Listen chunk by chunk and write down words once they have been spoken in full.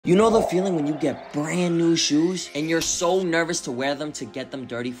You know the feeling when you get brand new shoes and you're so nervous to wear them to get them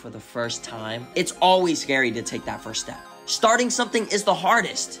dirty for the first time? It's always scary to take that first step. Starting something is the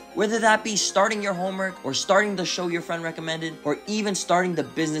hardest, whether that be starting your homework or starting the show your friend recommended or even starting the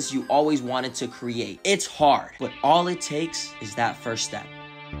business you always wanted to create. It's hard, but all it takes is that first step.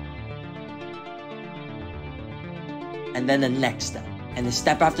 And then the next step, and the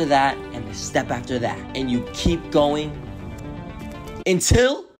step after that, and the step after that. And you keep going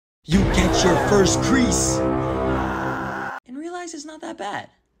until you get your first crease and realize it's not that bad.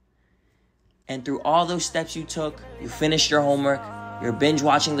 And through all those steps you took, you finished your homework, you're binge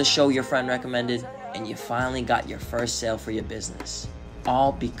watching the show your friend recommended, and you finally got your first sale for your business.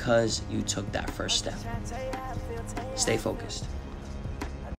 All because you took that first step. Stay focused.